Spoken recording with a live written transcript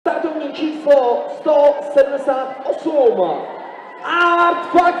číslo 178 Art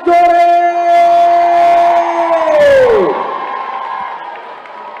Factory!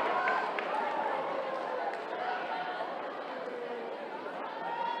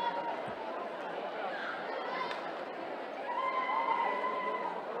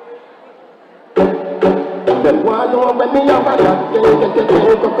 When me have a lot, get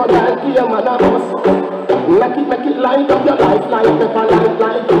crocodile, kill man a bus. Make it light up your life, like pepper,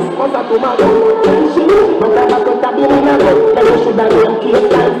 like Christmas or tomato. But I have to be in a row. Then you should have been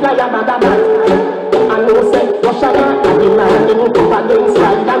killed like fly a mother bat. And you say, Russia, I be mad, then you come against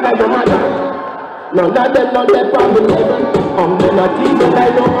like that, your mother. None of them not there from the level. They're not even, I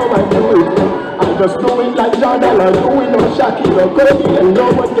know how I do it. I just do it like Jordan, I do it on Shakira, Kobe, and no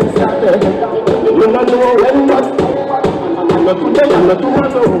one can stop it. You don't know when what. I'm not today, I'm not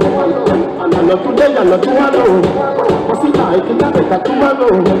tomorrow. I'm not today, I'm not tomorrow. What's it like? It's not better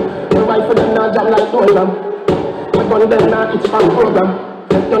tomorrow. The wife for them now jam like Dolan. I gun them now, it's fan program.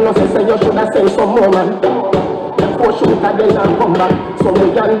 You know, say you should have said some more, man. For shoot again and come back. So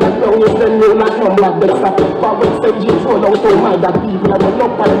we can get down is the new like number. They stop it forward, say Jesus roll out to my that people. I run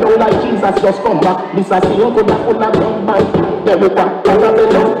up and down like Jesus just come back. This I see you could have full of blood bank. There we go, and I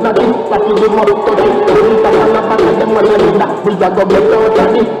been up, nothing. But you give up, touch it. We can run up and them when I need that. We got go get out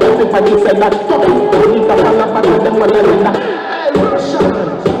of it. Everybody said that, touch it. We can run up and them when I need that.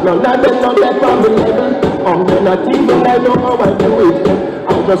 None of them not there from the level. They're not even, I know how I do it.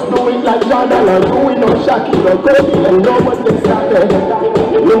 I just do it like Jordan, I do it on Shakira, Kobe, and no one can stop it.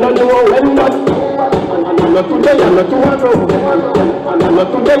 You don't know when what. I'm not today, I'm not tomorrow. I'm not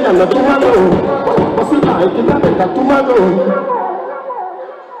today, I'm not tomorrow. What's it like? It's not better tomorrow.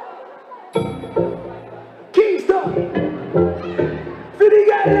 Kingston!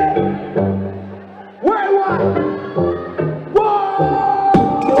 Finále! Worldwide!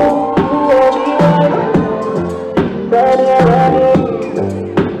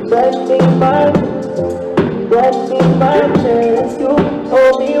 Let me my chance to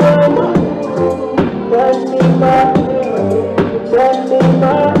hold me one. Let me my chance.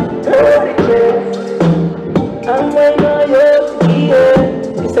 I'm waiting on you to be here.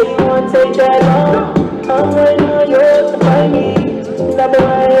 You say you won't take that long. I'm waiting on you to find me. And I've been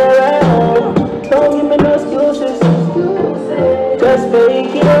right here at home. Don't give me no excuses. Just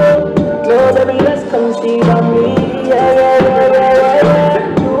fake it up. No, baby, let's come see about me. Yeah.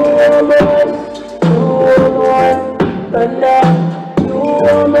 But now, you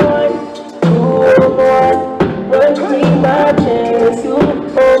are mine, run me my chance, you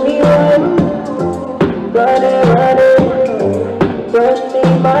hold me one, run me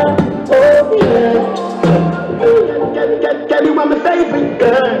my Girl, you are my favorite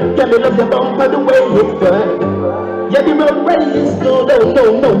girl. Girl, me love your bumper the way it burn. Yeah, the roadway is good, no,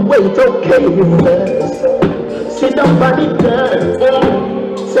 wait, okay, you first. Sit down by the girl,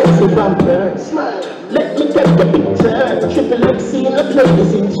 sexy bumper, smile. Let me get the picture. Triple X in a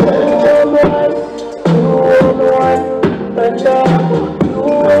place in church.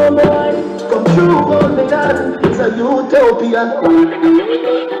 Come true, golden land. It's a utopia.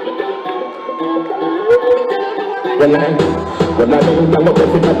 When I don't know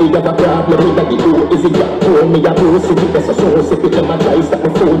everybody have a problem with that you do. Is it your home, me a bruise? If it's a source, if it's a try stop the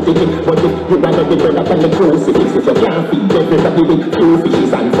food ticket. But if you wanna be better than the crucifix, if you can't feed everybody with 2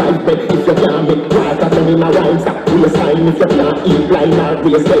 fishes and 5 bread, if you can't make water, then in a wine stop, waste time. If you can't eat blind or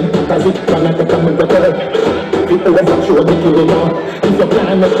waste dead, cause it cannot come in the bird. If you overthrow the killing out, if you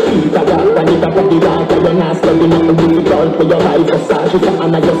can't make feet a walk, then it's a body walk, you're not studying nothing difficult for your life. For such, if you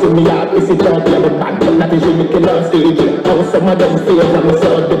honor you see me out, this is out, you're the back, but that is you making on stage. Some of them say I'm a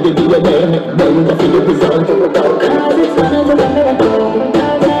sort of the DNA, then the feel result of the dog. Cause it's gonna take a miracle,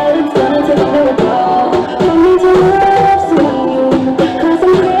 cause it's gonna take a miracle. For me to love someone, cause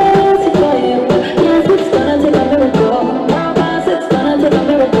I'm crazy for you. Yes, it's gonna take a miracle, cause it's gonna take a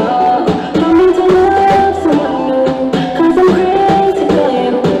miracle. For me to love someone new, cause I'm crazy for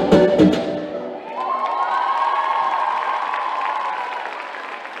you.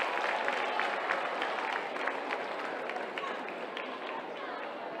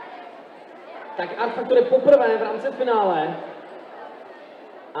 Tak Art Factory poprvé v rámci finále.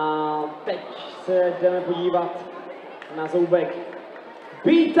 A teď se jdeme podívat na zoubek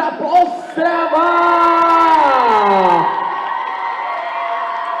Beat Up Ostrava!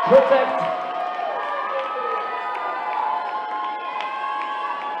 Protect.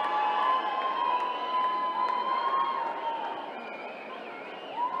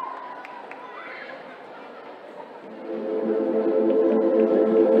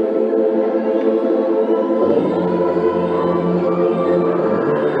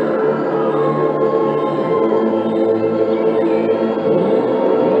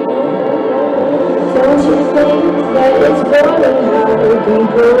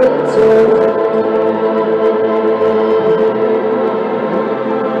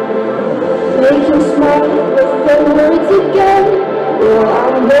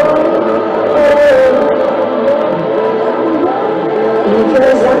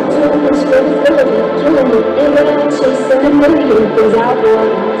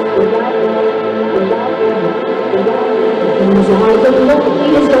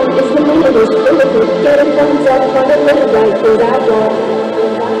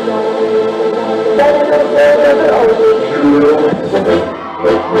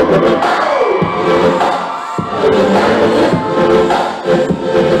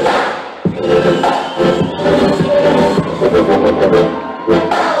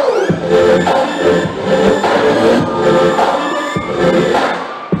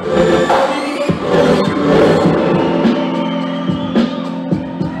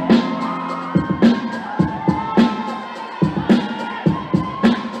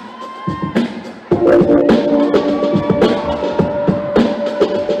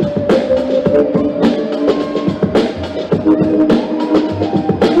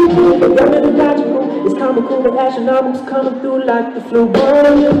 Astronomics coming through like the flu.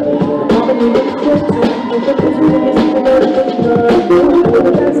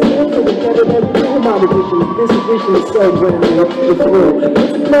 This edition is so brand new.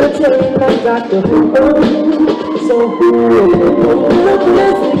 It's Mediterranean like Dr. Who. So who is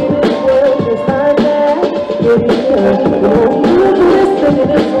listening in this world just like that? Who's listening in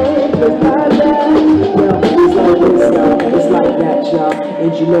this world just like that? Well, it's like this, y'all. It's like that, y'all.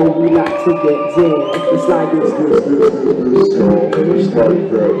 And you know we like to get down. It's like this. It's like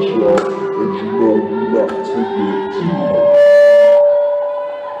that, y'all. And you know we like to get down.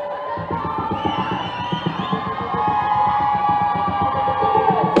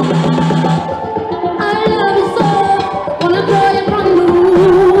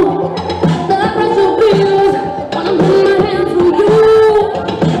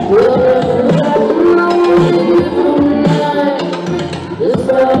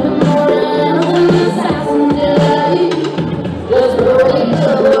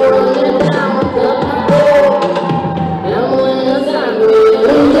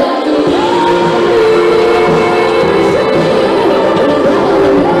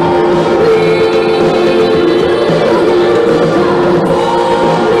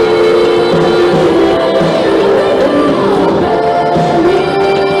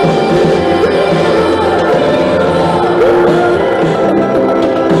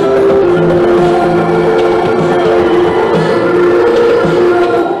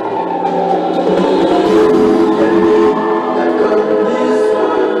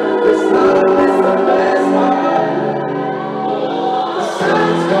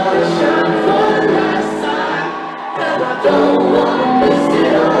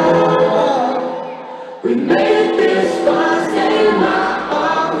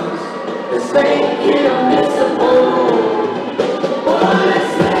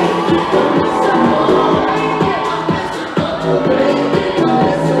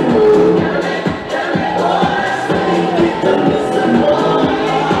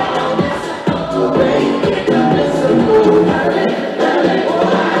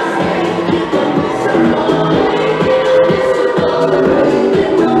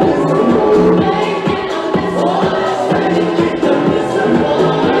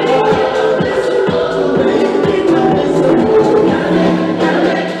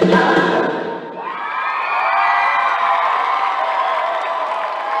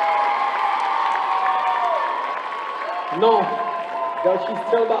 No, další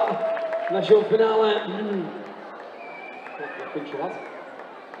střelba našeho finále. Končí vás.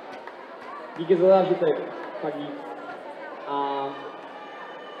 Díky za zážitek, tak dík. A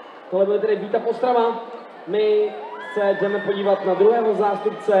tohle bude tedy Beat Up Ostrava. My se jdeme podívat na druhého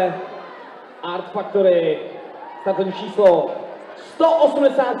zástupce Art Factory. Startovní číslo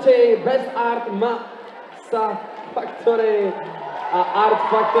 183, BezArtMasactory a Art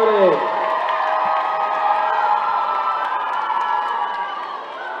Factory.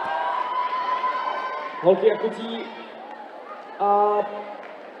 Holky a kucí a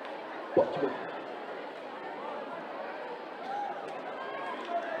pojďme.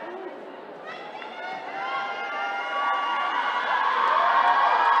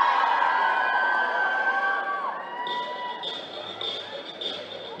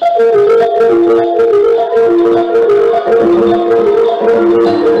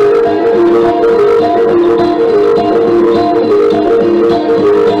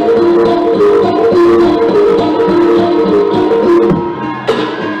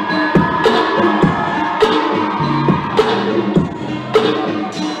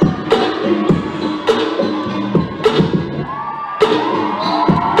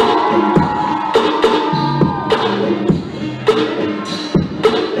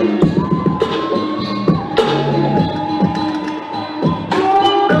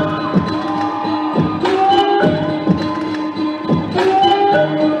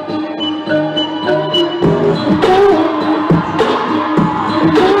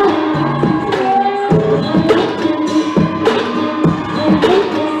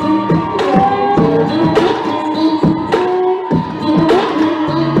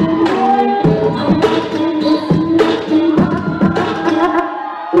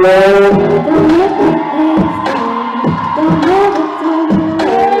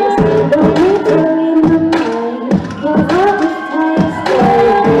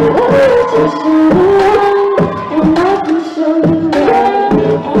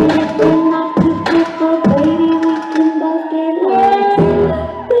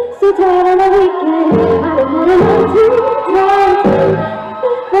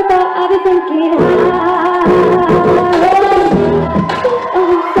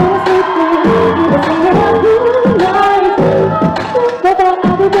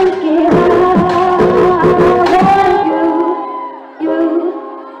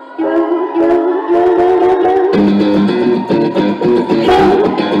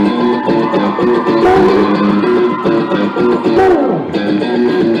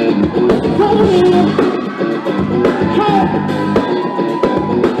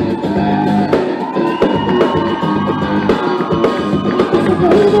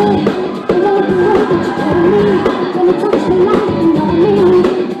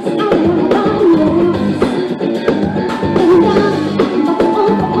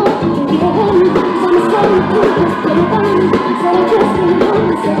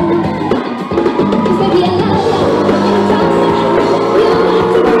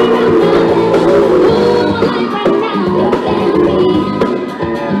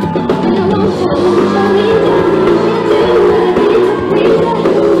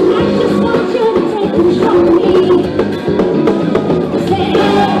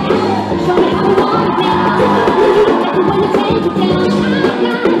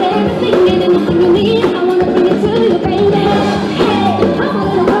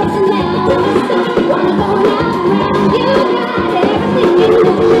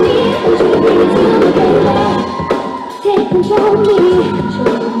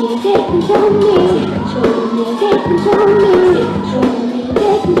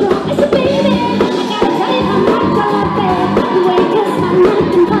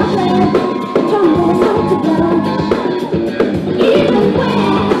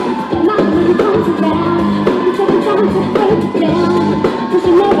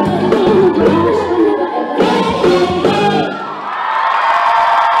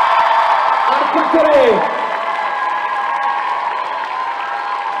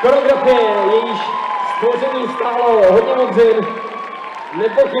 Choreografie, jejíž stvoření stálo hodně modřin,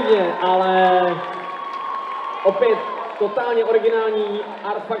 nepochybně, ale opět totálně originální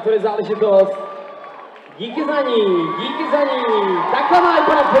Art Factory záležitost. Díky za ní, díky za ní. Takhle mají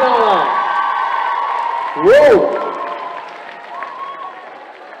pana Finále. Wow.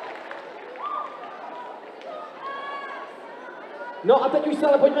 No a teď už se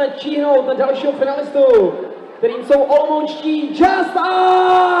ale pojďme číhnout na dalšího finalistu, kterým jsou olomoučtí Dancaz!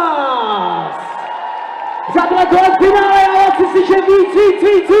 Přátelé, tohle finále, ale chci slyšet víc!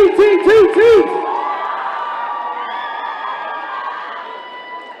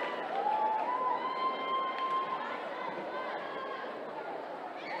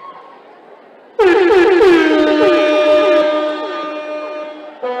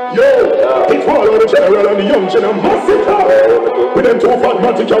 It's all of the general and the young general massacre. With them two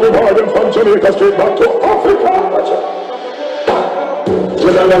Formace carry hard them from Jamaica straight back to Africa.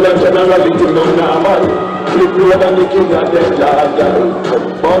 General, it's no normal. Flip road and the king of them jargon.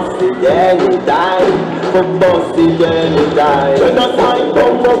 Bossy anytime, for bossy anytime. Genocide,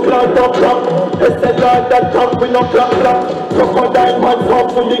 bumbo, clock. They said like that top, we no clock. Crocodile man talk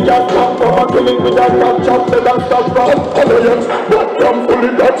for the gas top. Come killing with that top chop, they don't stop from. Alliance, black jam, fully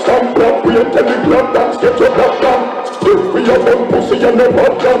black stamp. Black, we ain't telling black dance, get your black down. If we are one pussy and a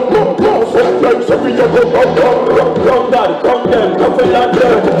bad jam. No, so like, so we are go back down. Come down, come them, come for that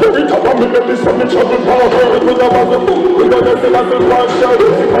there. We have a minute, this one, we travel power. We don't have a book, we don't have a big one shell.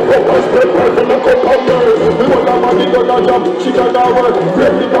 I hope I spread right from the cup of girls. We want a money, got a job, she got a work.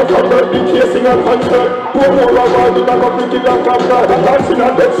 Great big of her, the casing and concert. Poor more about it, I'm a pretty black camera. Dancing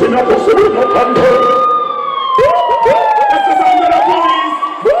and dancing, I'm a pussy, not thunder. That's the sound of the police.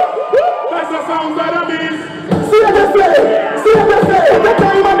 That's the sound of the beast. See what they say, the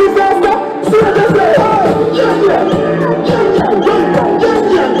time of disaster. See what they say,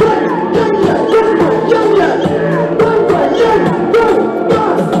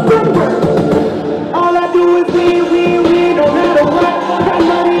 all I do is we, no matter what. Got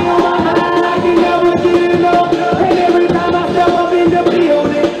money on my mind, I can never get enough. And every time I step up in the field,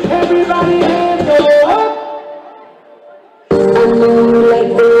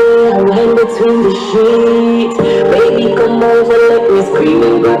 street. Baby, come over, let me scream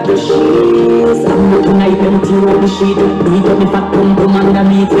and grab the sheets. I'm not tonight, empty on the sheet. Beat on the fat pum pum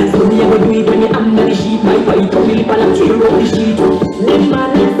underneath. So me I go do it when you under the sheet. My bite on me lip and I tear up the sheet. The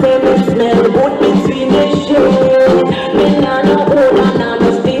man is famous, smell good between the shade. Me nah no hold on, nah no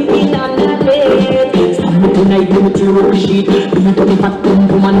stinking on the bed. Stop me tonight, let me tear up the sheet. Beat on the fat pum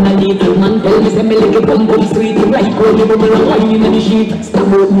pum underneath. Man tell me say me like a pum pum sweet. Like all you bubble and wine in the sheet.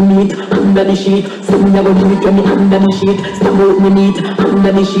 Stop out me meat under the sheet. So me I go do it when me under the sheet. Stop out me meat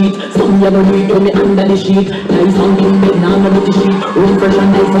under the sheet. So me I go do it when me under the sheet. Nice and clean bed, now I'm the sheet. Room fresh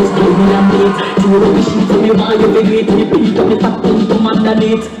and nice and clean and neat. Tear up the sheet, so me want you to greet. Me beat on the fat pum pum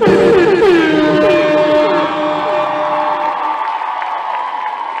underneath.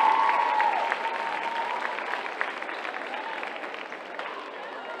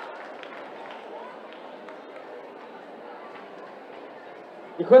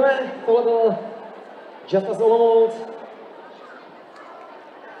 Děkujeme, tohle byl Dancaz z Olomouc.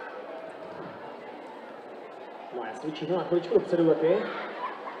 No já si vyčíhnu na chviličku dopředu taky.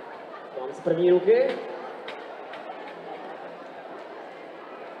 Mám z první ruky.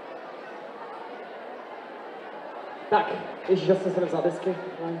 Tak, ježiš, já jsem se nevzal desky.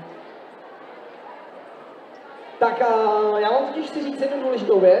 Tak já vám totiž chci říct jednu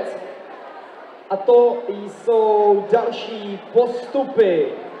důležitou věc. A to jsou další postupy.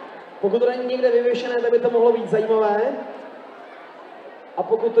 Pokud to není někde vyvěšené, tak by to mohlo být zajímavé. A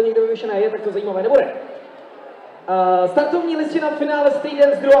pokud to někde vyvěšené je, tak to zajímavé nebude. Startovní listina v finále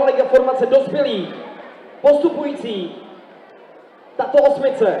Dance, druhá liga formace Dospělí. Postupující tato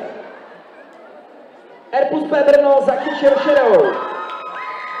osmice. R+P Brno za Přerovou.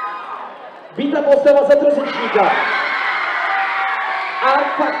 Víta Ostrava za Trosečníka. Art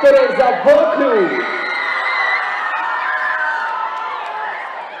Factory za Volku.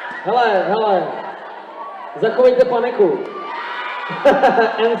 Hele, zachovejte paniku.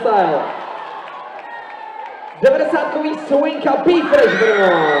 N-Style. 90kový swing a B-Fresh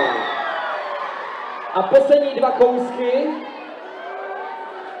Brno. A poslední dva kousky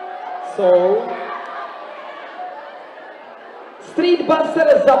jsou Street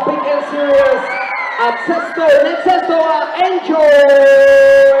Buster za Big and Serious a Cestou, necestou a Enjoy!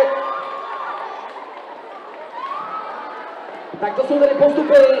 Tak to jsou tedy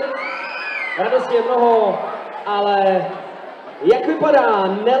postupy, radosti je mnoho, ale jak vypadá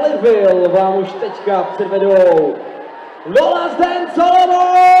Nellyville vám už teďka předvedou LOLA'S Dance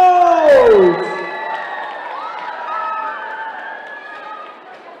Olomouc!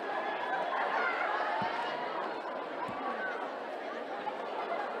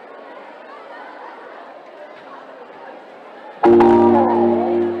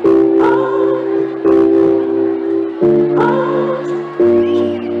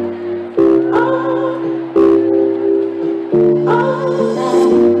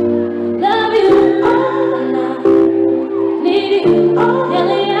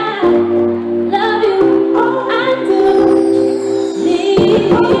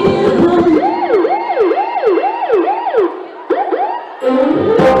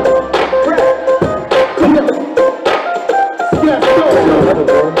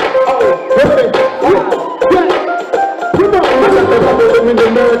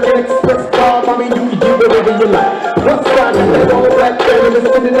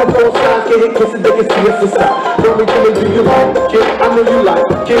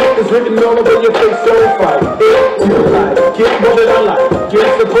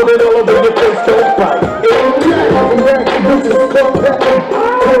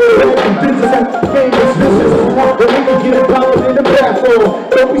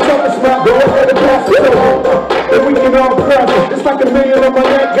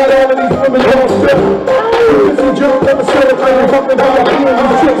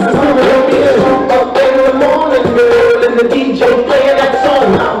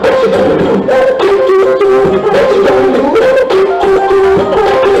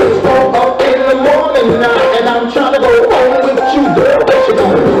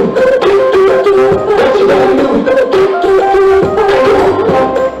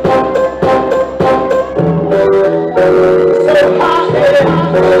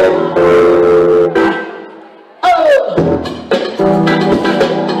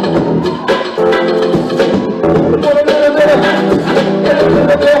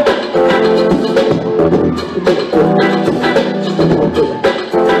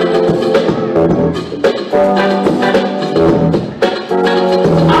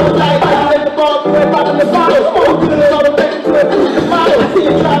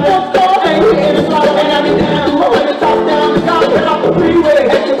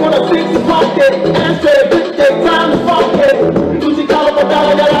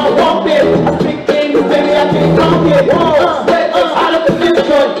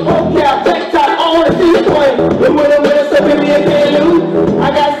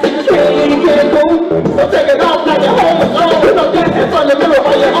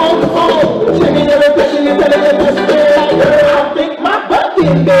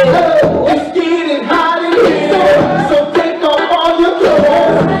 It's getting hot in here, so take off all your clothes.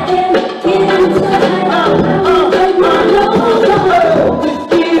 It's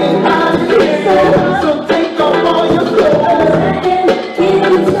getting hot in here, so take off all your clothes.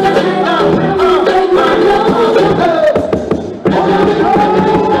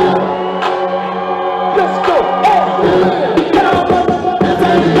 Let's go.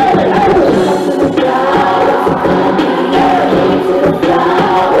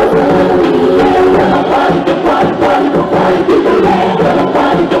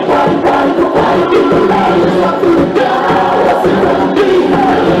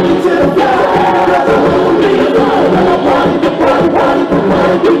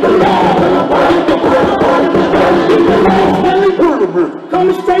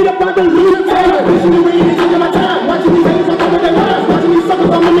 Coming straight up out the loot town. Listen to me, taking my time. Watching these haters, I'm coming their minds. Watching these suckers,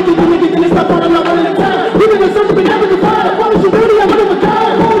 I'm a nigga, then it's not part of my one at a time. Even the search, but never defined. I promise you, really, I'm one of a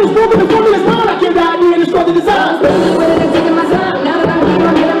kind. All this moving, the formula is mine. I can't die here and destroy the design. Spending with it and taking my time. Now that I'm here,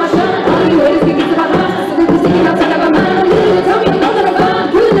 I'm getting my shine. All you haters can get to my mind. So we can sing it outside of my mind. I'm leading the tummy, I'm going to the vine.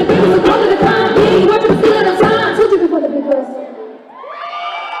 Killing the people, so go to the crime. Being working, I'm stealing the time. Told you before the big question.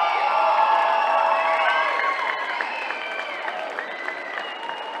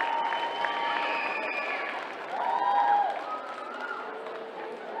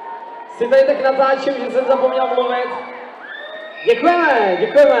 Si tady tak natáčím, že jsem zapomněl mluvit. Děkujeme,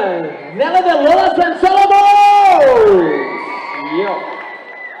 děkujeme. Nellyville, LOLA'S and Olomouc! Jo.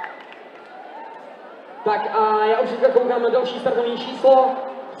 Tak a já už teďka koukám na další startovní číslo.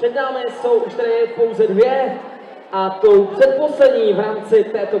 Před námi jsou už tady pouze dvě. A tou předposlední v rámci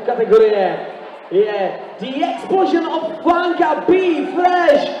této kategorie je The Explosion of Funka B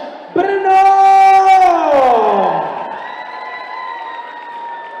Fresh Brno!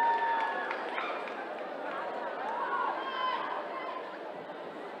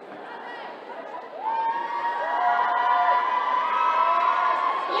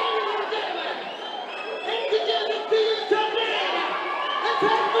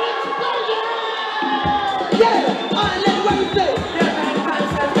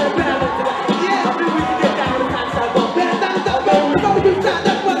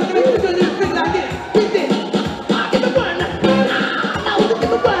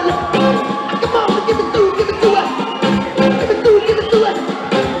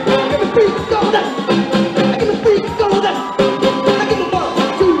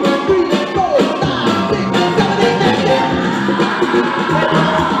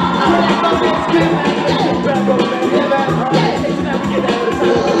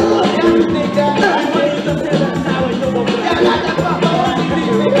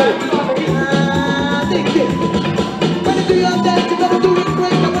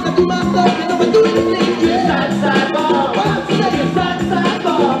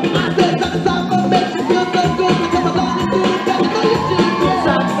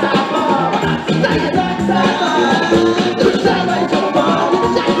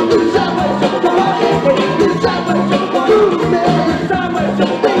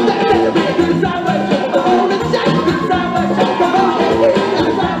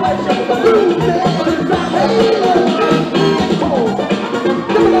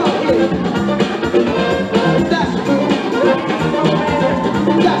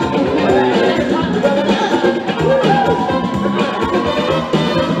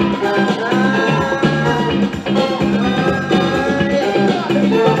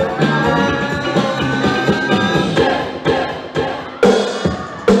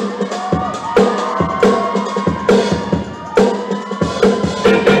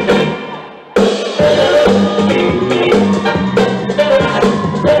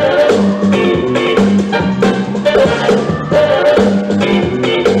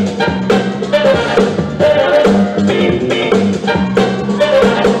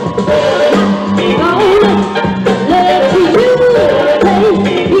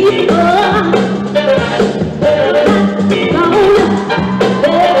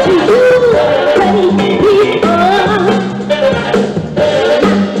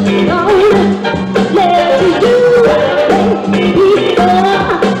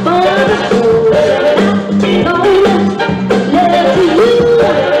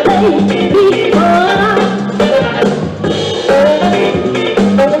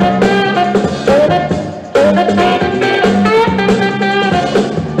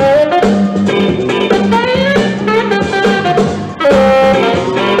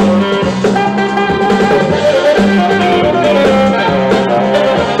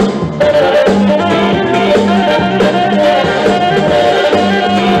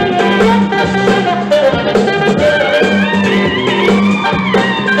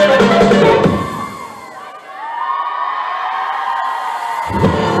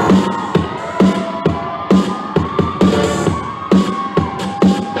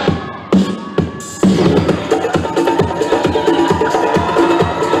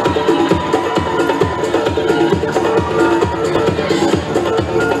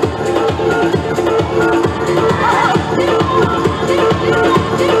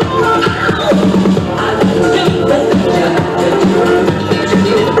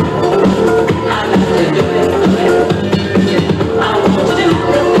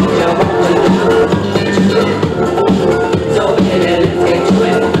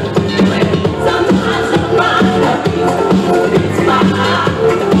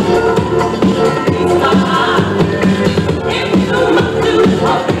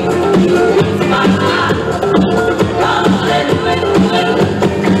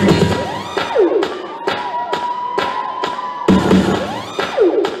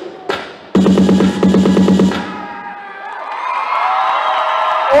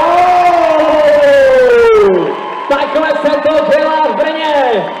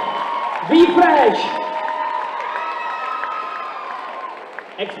 Refresh!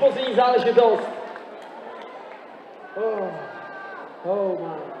 Explozivní záležitost. Oh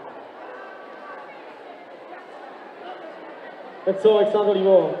man. Tak co, jak se nám to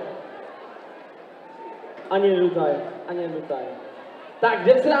líbilo? Ani nedutaj, ani nedutaj. Tak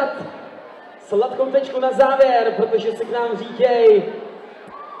jdem si dát sladkou tečku na závěr, protože se k nám řítěj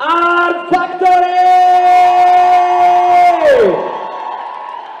Art Factory!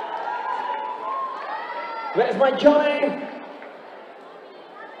 Where's my Johnny?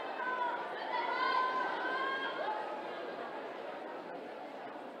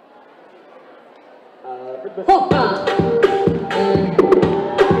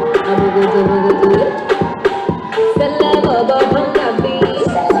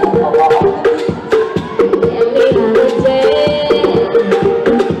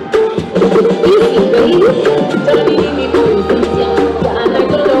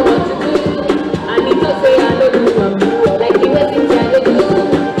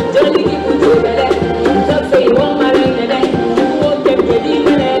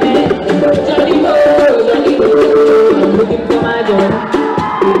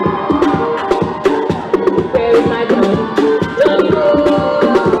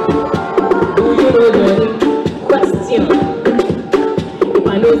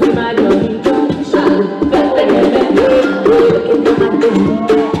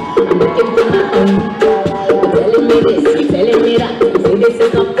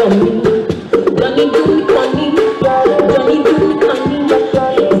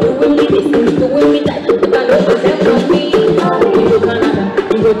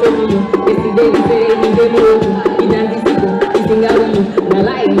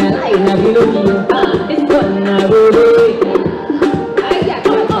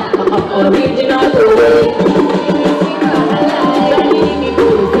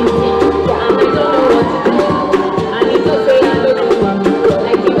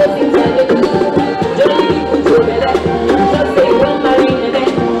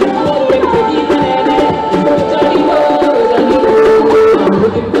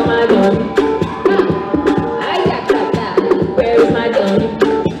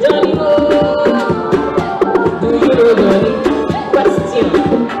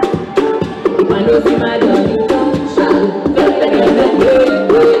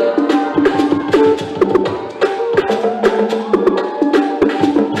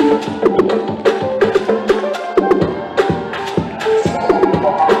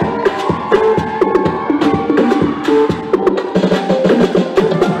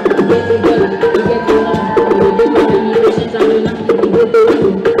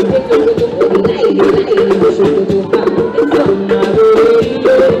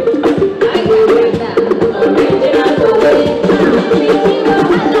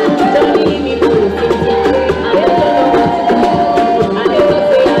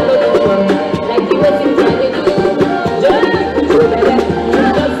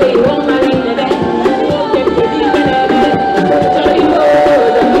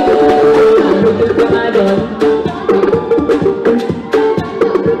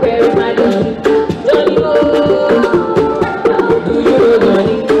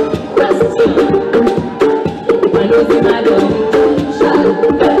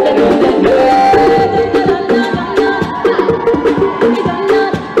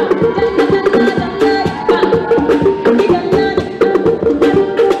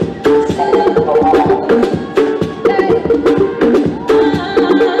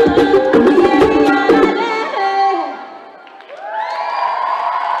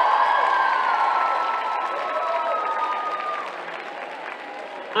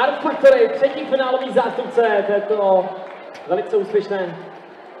 Art Factory, třetí finálový zástupce této velice úspěšné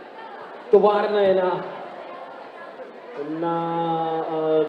továrny na